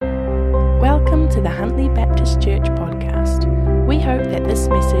to the Huntley Baptist Church podcast. We hope that this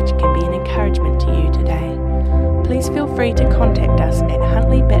message can be an encouragement to you today. Please feel free to contact us at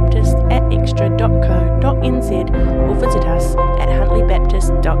huntleybaptist@extra.co.nz or visit us at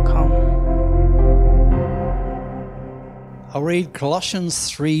huntleybaptist.com. I'll read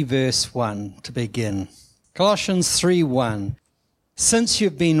Colossians 3 verse 1 to begin. Colossians 3:1. Since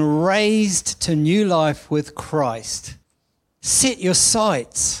you've been raised to new life with Christ, set your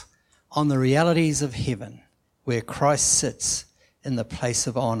sights on the realities of heaven, where Christ sits in the place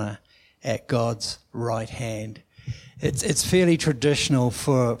of honour at God's right hand. It's fairly traditional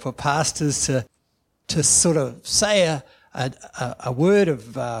for pastors to sort of say a word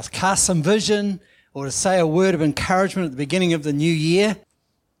of cast some vision, or to say a word of encouragement at the beginning of the new year,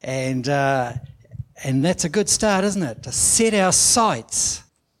 and that's a good start, isn't it? To set our sights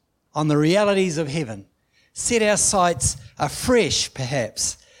on the realities of heaven, set our sights afresh,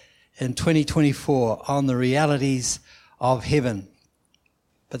 perhaps, in 2024 on the realities of heaven.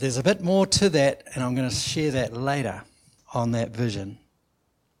 But there's a bit more to that, and I'm going to share that later on that vision.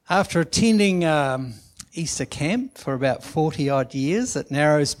 After attending Easter camp for about 40-odd years at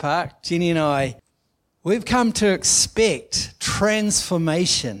Narrows Park, Jenny and I, we've come to expect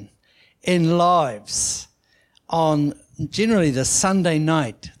transformation in lives on generally the Sunday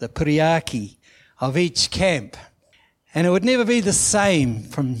night, the puriaki of each camp. And it would never be the same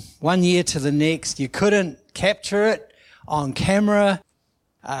from one year to the next. You couldn't capture it on camera.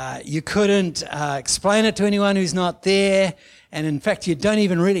 You couldn't explain it to anyone who's not there. And in fact, you don't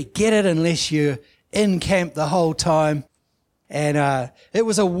even really get it unless you're in camp the whole time. And it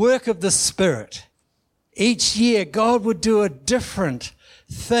was a work of the Spirit. Each year, God would do a different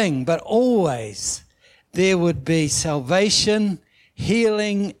thing, but always there would be salvation,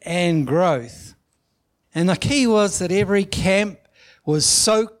 healing, and growth. And the key was that every camp was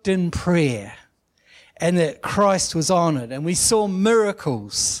soaked in prayer and that Christ was honoured. And we saw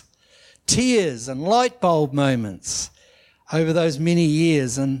miracles, tears, and light bulb moments over those many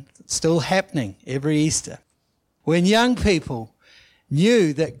years, and still happening every Easter, when young people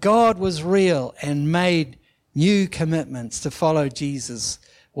knew that God was real and made new commitments to follow Jesus,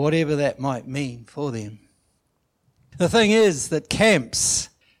 whatever that might mean for them. The thing is that camps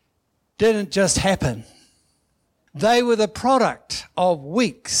didn't just happen. They were the product of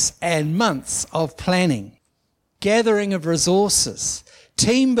weeks and months of planning, gathering of resources,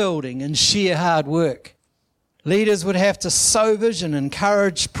 team building, and sheer hard work. Leaders would have to sow vision,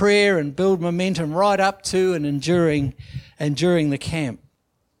 encourage prayer, and build momentum right up to and during the camp.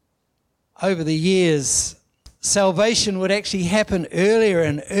 Over the years, salvation would actually happen earlier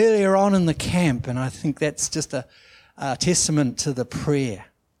and earlier on in the camp, and I think that's just a testament to the prayer.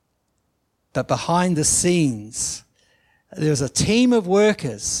 But behind the scenes, there was a team of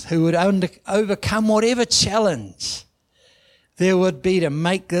workers who would overcome whatever challenge there would be to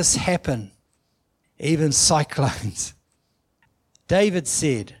make this happen, even cyclones. David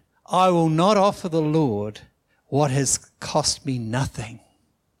said, "I will not offer the Lord what has cost me nothing."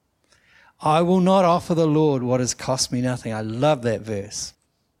 I will not offer the Lord what has cost me nothing. I love that verse.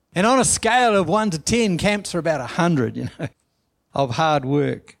 And on a scale of 1 to 10, camps are about 100, of hard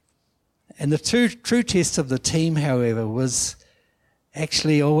work. And the true test of the team, however, was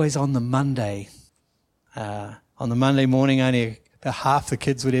actually always on the Monday. On the Monday morning, only about half the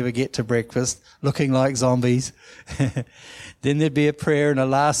kids would ever get to breakfast, looking like zombies. Then there'd be a prayer and a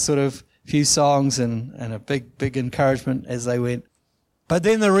last sort of few songs and a big encouragement as they went. But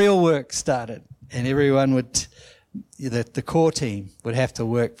then the real work started, and everyone the core team would have to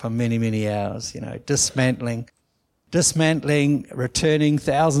work for many, many hours, dismantling, returning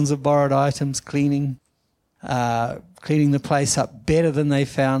thousands of borrowed items, cleaning the place up better than they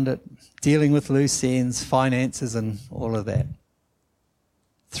found it, dealing with loose ends, finances, and all of that.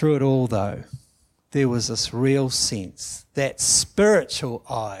 Through it all, though, there was this real sense that spiritual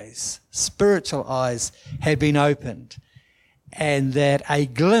eyes had been opened, and that a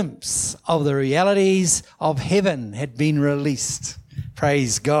glimpse of the realities of heaven had been released.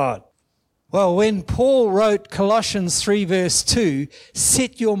 Praise God. Well, when Paul wrote Colossians 3 verse 2,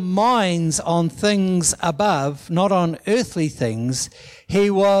 set your minds on things above, not on earthly things, he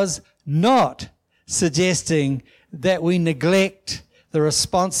was not suggesting that we neglect the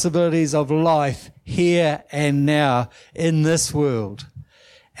responsibilities of life here and now in this world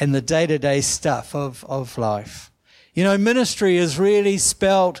and the day-to-day stuff of life. Ministry is really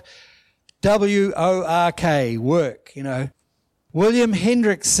spelt W-O-R-K, work, William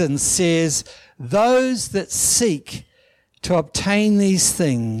Henderson says, those that seek to obtain these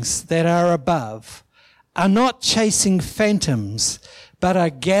things that are above are not chasing phantoms, but are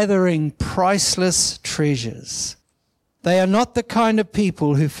gathering priceless treasures. They are not the kind of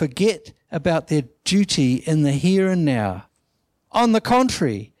people who forget about their duty in the here and now. On the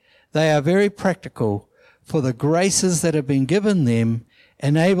contrary, they are very practical, for the graces that have been given them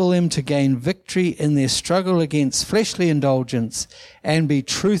enable them to gain victory in their struggle against fleshly indulgence and be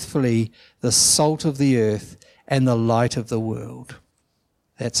truthfully the salt of the earth and the light of the world.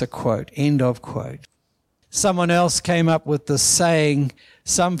 That's a quote. End of quote. Someone else came up with the saying,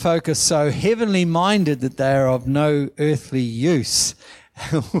 some folk are so heavenly minded that they are of no earthly use.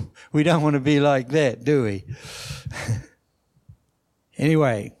 We don't want to be like that, do we?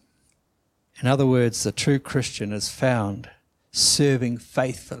 Anyway, in other words, the true Christian is found serving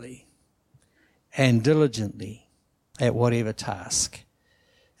faithfully and diligently at whatever task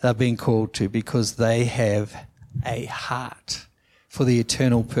they're being called to, because they have a heart for the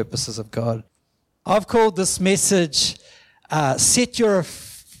eternal purposes of God. I've called this message, set your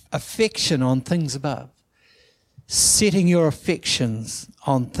affection on things above. Setting your affections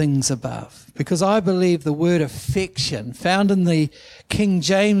on things above. Because I believe the word affection, found in the King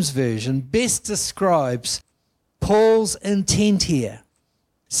James Version, best describes Paul's intent here.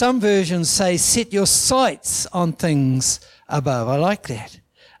 Some versions say, set your sights on things above. I like that.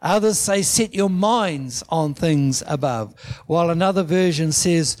 Others say, set your minds on things above. While another version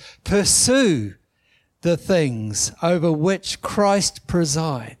says, pursue the things over which Christ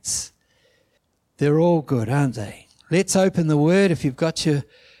presides. They're all good, aren't they? Let's open the Word. If you've got your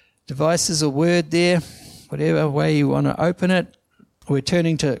devices or Word there, whatever way you want to open it, we're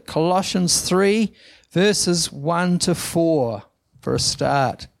turning to Colossians 3, verses 1 to 4 for a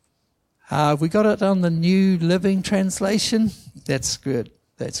start. Have we got it on the New Living Translation? That's good.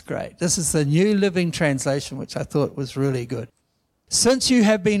 That's great. This is the New Living Translation, which I thought was really good. Since you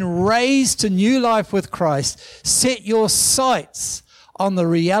have been raised to new life with Christ, set your sights on the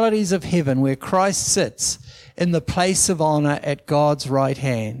realities of heaven, where Christ sits in the place of honor at God's right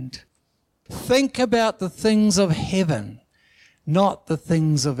hand. Think about the things of heaven, not the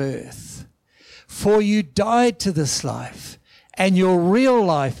things of earth. For you died to this life, and your real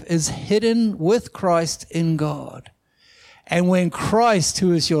life is hidden with Christ in God. And when Christ,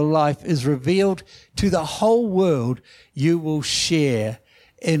 who is your life, is revealed to the whole world, you will share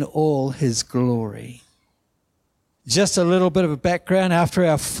in all his glory. Just a little bit of a background. After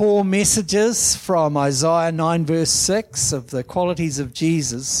our 4 messages from Isaiah 9 verse 6 of the qualities of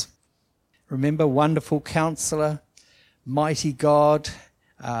Jesus, remember, wonderful counselor, mighty God,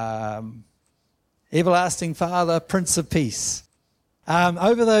 everlasting Father, Prince of Peace.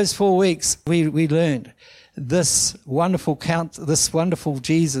 Over those 4 weeks, we learned this wonderful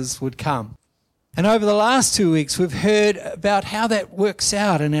Jesus would come. And over the last 2 weeks, we've heard about how that works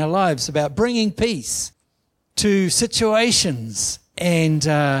out in our lives, about bringing peace to situations and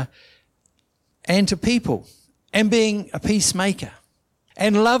to people, and being a peacemaker,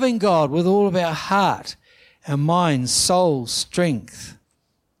 and loving God with all of our heart, our mind, soul, strength.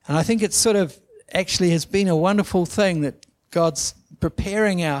 And I think it sort of actually has been a wonderful thing that God's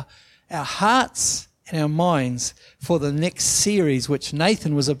preparing our hearts and our minds for the next series, which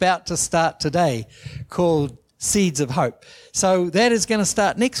Nathan was about to start today, called Seeds of Hope. So that is going to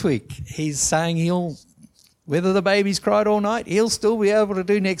start next week. He's saying whether the baby's cried all night, he'll still be able to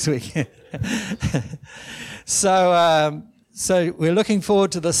do next week. So we're looking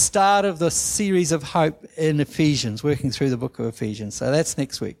forward to the start of the series of hope in Ephesians, working through the book of Ephesians. So that's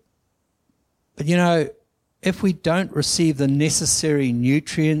next week. But if we don't receive the necessary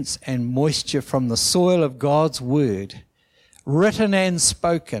nutrients and moisture from the soil of God's word, written and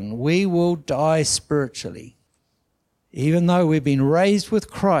spoken, we will die spiritually. Even though we've been raised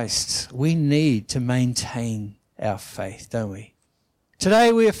with Christ, we need to maintain our faith, don't we?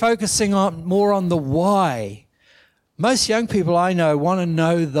 Today we are focusing more on the why. Most young people I know want to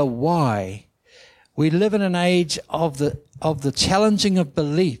know the why. We live in an age of the challenging of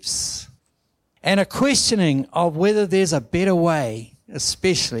beliefs and a questioning of whether there's a better way,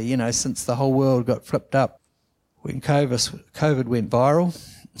 especially, since the whole world got flipped up. When COVID went viral,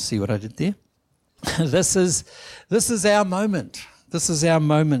 see what I did there? This is our moment. This is our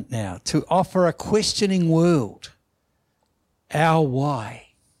moment now to offer a questioning world our why,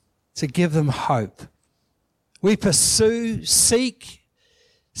 to give them hope. We pursue, seek,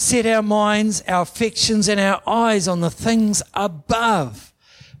 set our minds, our affections and our eyes on the things above,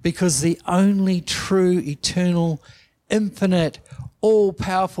 because the only true, eternal, infinite,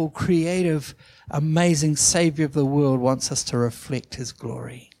 all-powerful, creative, amazing Savior of the world wants us to reflect his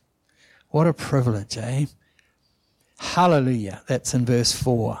glory. What a privilege, eh? Hallelujah. That's in verse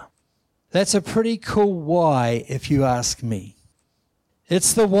 4. That's a pretty cool why, if you ask me.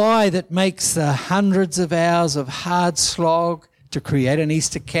 It's the why that makes the hundreds of hours of hard slog to create an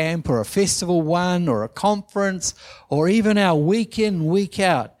Easter camp or a festival one or a conference or even our week in, week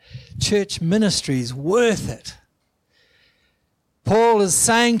out church ministries worth it. Paul is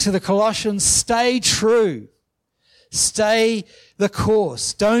saying to the Colossians, stay true. Stay the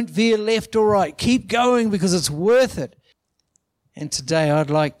course. Don't veer left or right. Keep going because it's worth it. And today I'd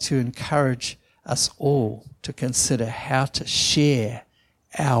like to encourage us all to consider how to share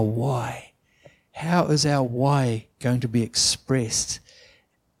our why. How is our why going to be expressed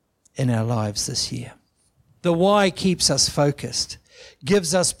in our lives this year? The why keeps us focused,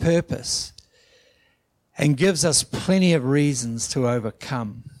 gives us purpose, and gives us plenty of reasons to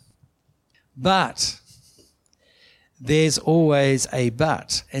overcome. But there's always a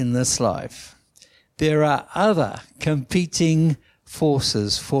but in this life. There are other competing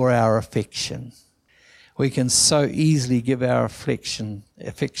forces for our affection. We can so easily give our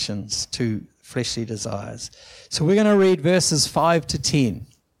affections to fleshly desires. So we're going to read verses 5 to 10,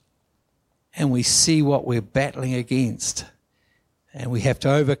 and we see what we're battling against, and we have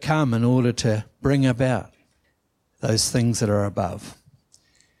to overcome in order to bring about those things that are above.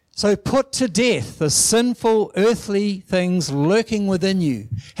 So put to death the sinful earthly things lurking within you.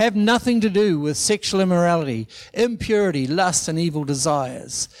 Have nothing to do with sexual immorality, impurity, lust, and evil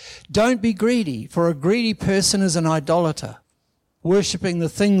desires. Don't be greedy, for a greedy person is an idolater, worshipping the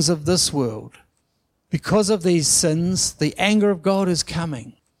things of this world. Because of these sins, the anger of God is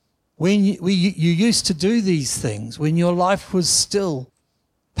coming. When you used to do these things, when your life was still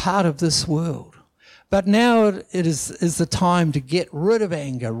part of this world. But now it is the time to get rid of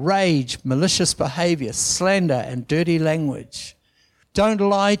anger, rage, malicious behavior, slander, and dirty language. Don't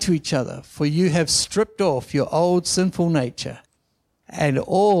lie to each other, for you have stripped off your old sinful nature and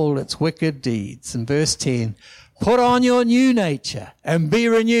all its wicked deeds. In verse 10, put on your new nature and be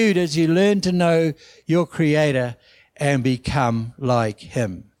renewed as you learn to know your Creator and become like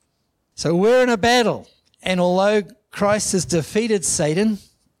Him. So we're in a battle, and although Christ has defeated Satan,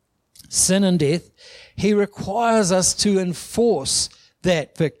 sin and death, He requires us to enforce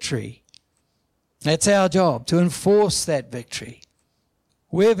that victory. That's our job, to enforce that victory.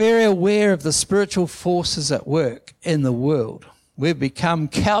 We're very aware of the spiritual forces at work in the world. We've become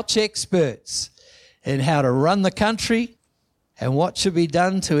couch experts in how to run the country and what should be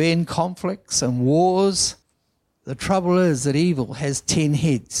done to end conflicts and wars. The trouble is that evil has 10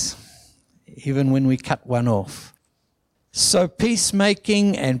 heads, even when we cut one off. So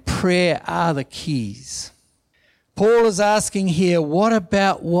peacemaking and prayer are the keys. Paul is asking here, what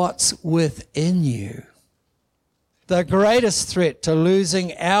about what's within you? The greatest threat to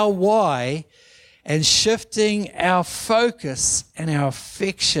losing our why and shifting our focus and our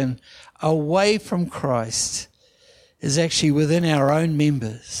affection away from Christ is actually within our own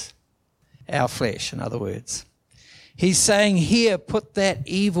members, our flesh, in other words. He's saying here, put that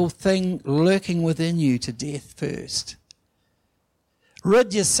evil thing lurking within you to death first.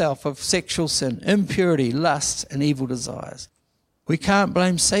 Rid yourself of sexual sin, impurity, lust, and evil desires. We can't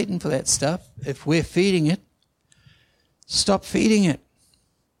blame Satan for that stuff. If we're feeding it, stop feeding it,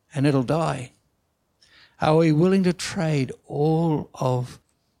 and it'll die. Are we willing to trade all of,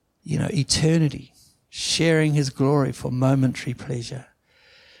 eternity, sharing His glory for momentary pleasure?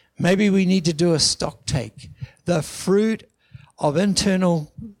 Maybe we need to do a stock take. The fruit of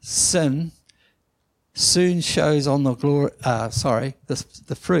internal sin soon shows on the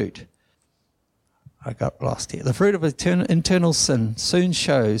the fruit. I got lost here. The fruit of internal sin soon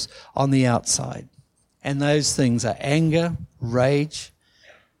shows on the outside. And those things are anger, rage,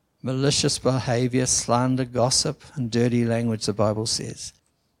 malicious behavior, slander, gossip, and dirty language, the Bible says.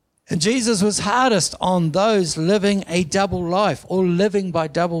 And Jesus was hardest on those living a double life or living by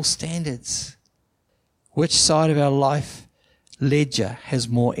double standards. Which side of our life ledger has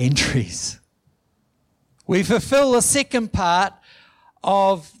more entries? We fulfill the second part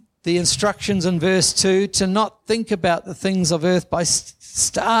of the instructions in verse 2 to not think about the things of earth by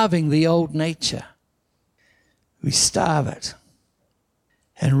starving the old nature. We starve it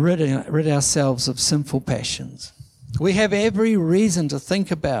and rid ourselves of sinful passions. We have every reason to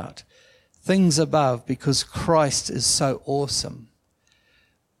think about things above because Christ is so awesome.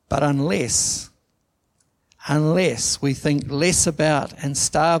 But unless we think less about and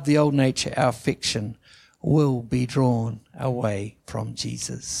starve the old nature, our affection will be drawn away from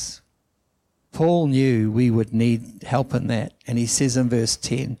Jesus. Paul knew we would need help in that, and he says in verse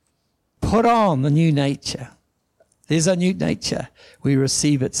 10, put on the new nature. There's a new nature. We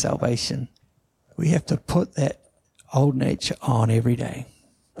receive at salvation. We have to put that old nature on every day.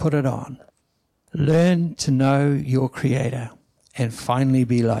 Put it on. Learn to know your Creator and finally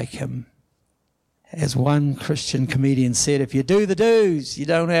be like him. As one Christian comedian said, if you do the do's, you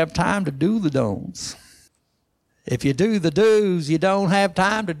don't have time to do the don'ts. If you do the do's, you don't have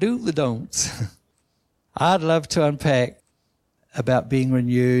time to do the don'ts. I'd love to unpack about being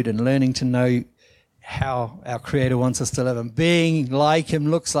renewed and learning to know how our Creator wants us to live and being like him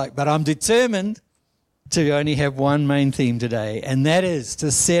looks like. But I'm determined to only have one main theme today, and that is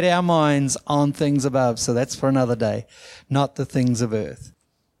to set our minds on things above. So that's for another day, not the things of earth.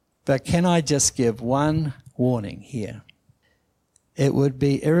 But can I just give one warning here? It would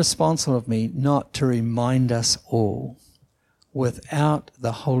be irresponsible of me not to remind us all, without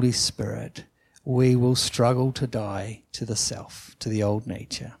the Holy Spirit, we will struggle to die to the self, to the old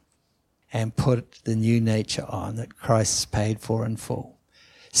nature, and put the new nature on that Christ's paid for in full.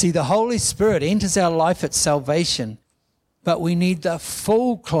 See, the Holy Spirit enters our life at salvation, but we need the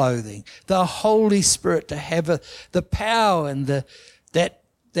full clothing, the Holy Spirit to have the power and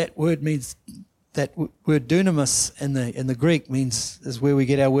that word means, that word dunamis in the Greek is where we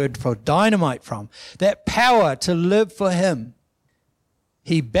get our word for dynamite from. That power to live for him.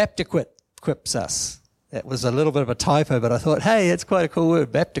 He baptiquips us. That was a little bit of a typo, but I thought, hey, it's quite a cool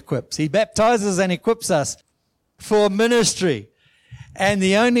word, baptiquips. He baptizes and equips us for ministry. And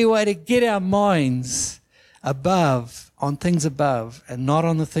the only way to get our minds above, on things above, and not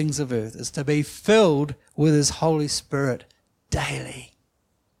on the things of earth, is to be filled with his Holy Spirit daily.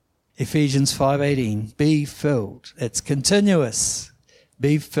 Ephesians 5:18, be filled. It's continuous.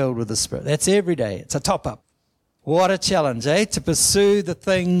 Be filled with the Spirit. That's every day. It's a top-up. What a challenge, eh? To pursue the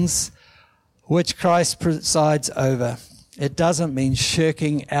things which Christ presides over. It doesn't mean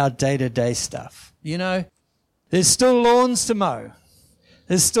shirking our day-to-day stuff. You know, there's still lawns to mow.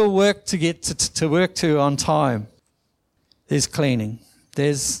 There's still work to get to work to on time. There's cleaning.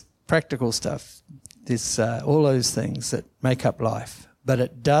 There's practical stuff. There's all those things that make up life. But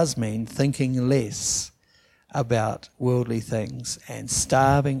it does mean thinking less about worldly things and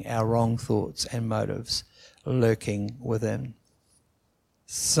starving our wrong thoughts and motives lurking within.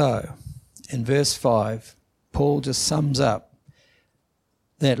 So, in verse 5, Paul just sums up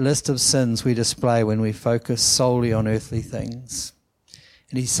that list of sins we display when we focus solely on earthly things.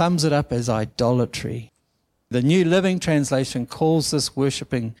 And he sums it up as idolatry. The New Living Translation calls this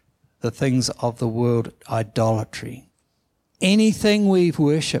worshipping the things of the world idolatry. Anything we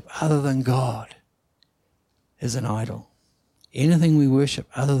worship other than God is an idol. Anything we worship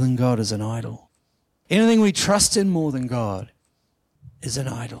other than God is an idol. Anything we trust in more than God is an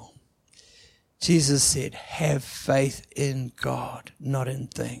idol. Jesus said, have faith in God, not in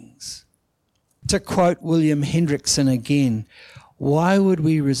things. To quote William Henderson again, why would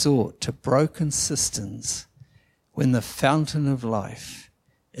we resort to broken cisterns when the fountain of life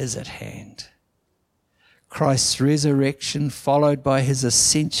is at hand? Christ's resurrection, followed by his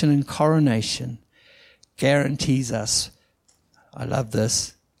ascension and coronation, guarantees us, I love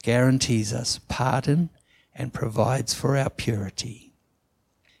this, guarantees us pardon and provides for our purity.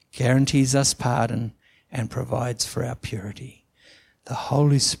 Guarantees us pardon and provides for our purity. The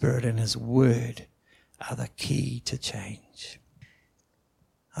Holy Spirit and his word are the key to change.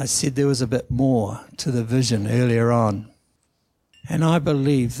 I said there was a bit more to the vision earlier on, and I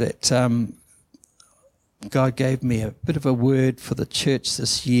believe that God gave me a bit of a word for the church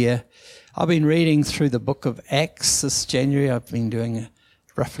this year. I've been reading through the book of Acts this January. I've been doing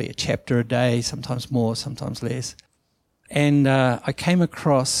roughly a chapter a day, sometimes more, sometimes less. And I came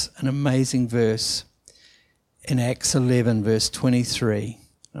across an amazing verse in Acts 11, verse 23.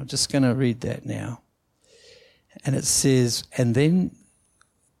 I'm just going to read that now. And it says, and then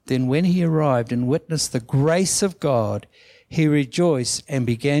when he arrived and witnessed the grace of God, he rejoiced and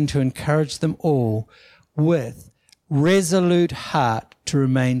began to encourage them all with resolute heart to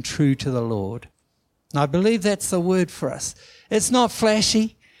remain true to the Lord. And I believe that's the word for us. It's not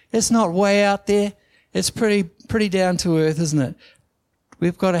flashy. It's not way out there. It's pretty down to earth, isn't it?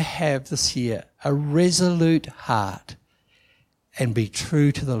 We've got to have this year a resolute heart and be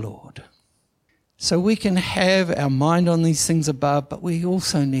true to the Lord. So we can have our mind on these things above, but we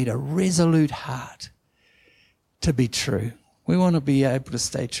also need a resolute heart to be true. We want to be able to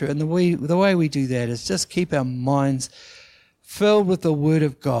stay true. And the way we do that is just keep our minds filled with the Word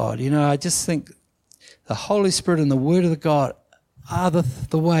of God. You know, I just think the Holy Spirit and the Word of God are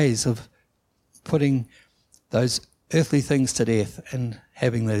the ways of putting those earthly things to death and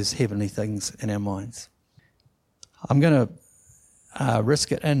having those heavenly things in our minds. I'm going to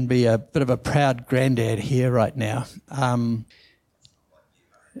risk it and be a bit of a proud granddad here right now.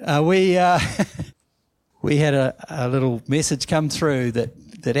 We had a little message come through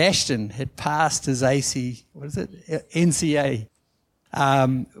that Ashton had passed his NCA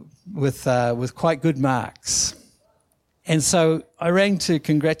with quite good marks. And so I rang to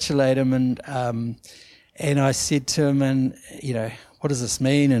congratulate him, and I said to him, and what does this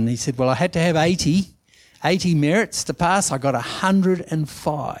mean? And he said, well, I had to have 80 merits to pass. I got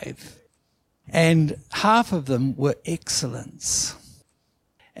 105. And half of them were excellence.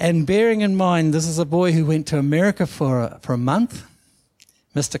 And bearing in mind, this is a boy who went to America for a month,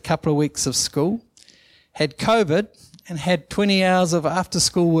 missed a couple of weeks of school, had COVID, and had 20 hours of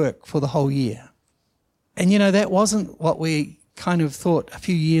after-school work for the whole year. And, that wasn't what we kind of thought a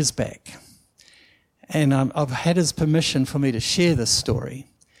few years back. And I've had his permission for me to share this story.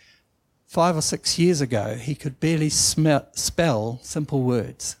 5 or 6 years ago, he could barely spell simple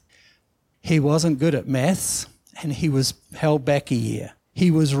words. He wasn't good at maths, and he was held back a year. He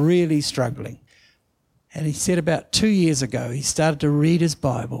was really struggling. And he said about 2 years ago, he started to read his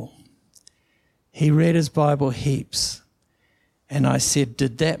Bible. He read his Bible heaps. And I said,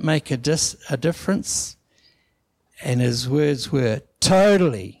 did that make a difference? And his words were,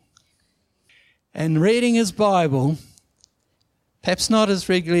 totally. And reading his Bible, perhaps not as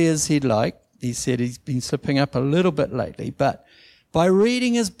regularly as he'd like. He said he's been slipping up a little bit lately. But by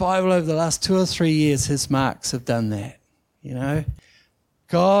reading his Bible over the last 2 or 3 years, his marks have done that.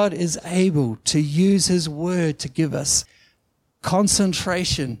 God is able to use his word to give us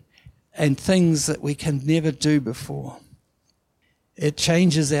concentration and things that we can never do before. It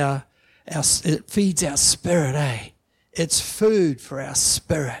changes it feeds our spirit, It's food for our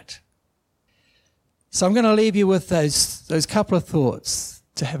spirit. So I'm going to leave you with those couple of thoughts,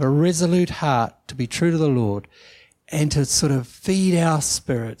 to have a resolute heart, to be true to the Lord, and to sort of feed our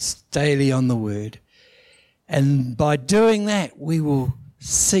spirits daily on the word. And by doing that, we will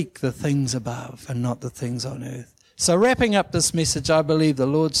seek the things above and not the things on earth. So wrapping up this message, I believe the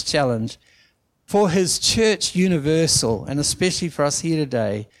Lord's challenge for his church universal, and especially for us here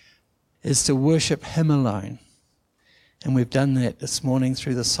today, is to worship him alone. And we've done that this morning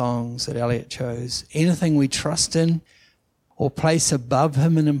through the songs that Elliot chose. Anything we trust in or place above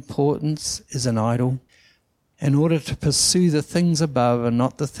him in importance is an idol. In order to pursue the things above and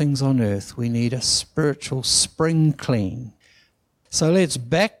not the things on earth, we need a spiritual spring clean. So let's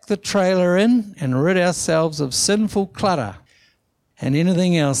back the trailer in and rid ourselves of sinful clutter and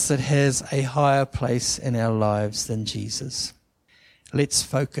anything else that has a higher place in our lives than Jesus. Let's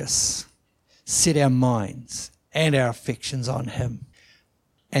focus, set our minds and our affections on him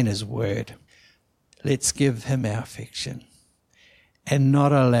and his word. Let's give him our affection and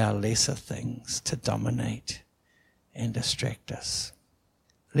not allow lesser things to dominate and distract us.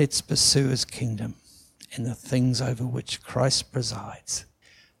 Let's pursue his kingdom and the things over which Christ presides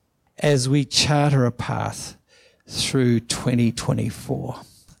as we charter a path through 2024.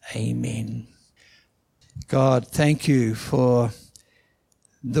 Amen. God, thank you for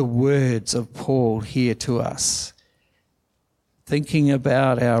the words of Paul here to us, thinking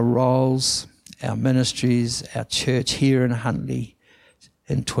about our roles, our ministries, our church here in Huntley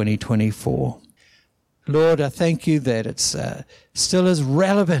in 2024. Lord, I thank you that it's still as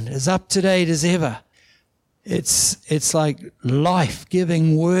relevant, as up to date as ever. It's like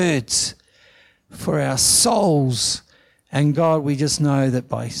life-giving words for our souls. And God, we just know that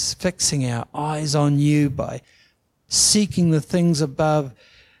by fixing our eyes on you, by seeking the things above,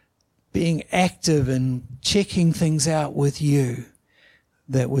 being active and checking things out with you,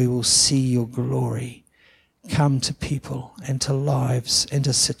 that we will see your glory come to people and to lives and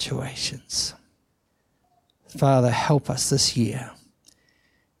to situations. Father, help us this year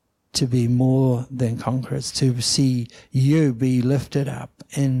to be more than conquerors, to see you be lifted up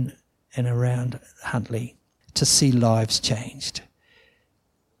in and around Huntley, to see lives changed,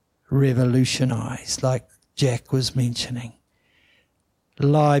 revolutionized, like Jack was mentioning,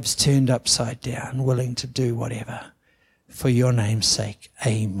 lives turned upside down, willing to do whatever for your name's sake.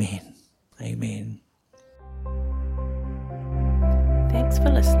 Amen. Amen. Thanks for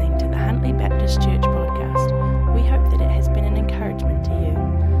listening to the Huntley Baptist Church podcast. We hope that it has been an encouragement to you.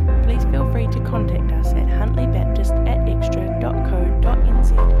 Please feel free to contact us at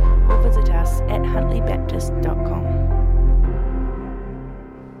huntleybaptist@extra.co.nz or visit us at huntleybaptist.com.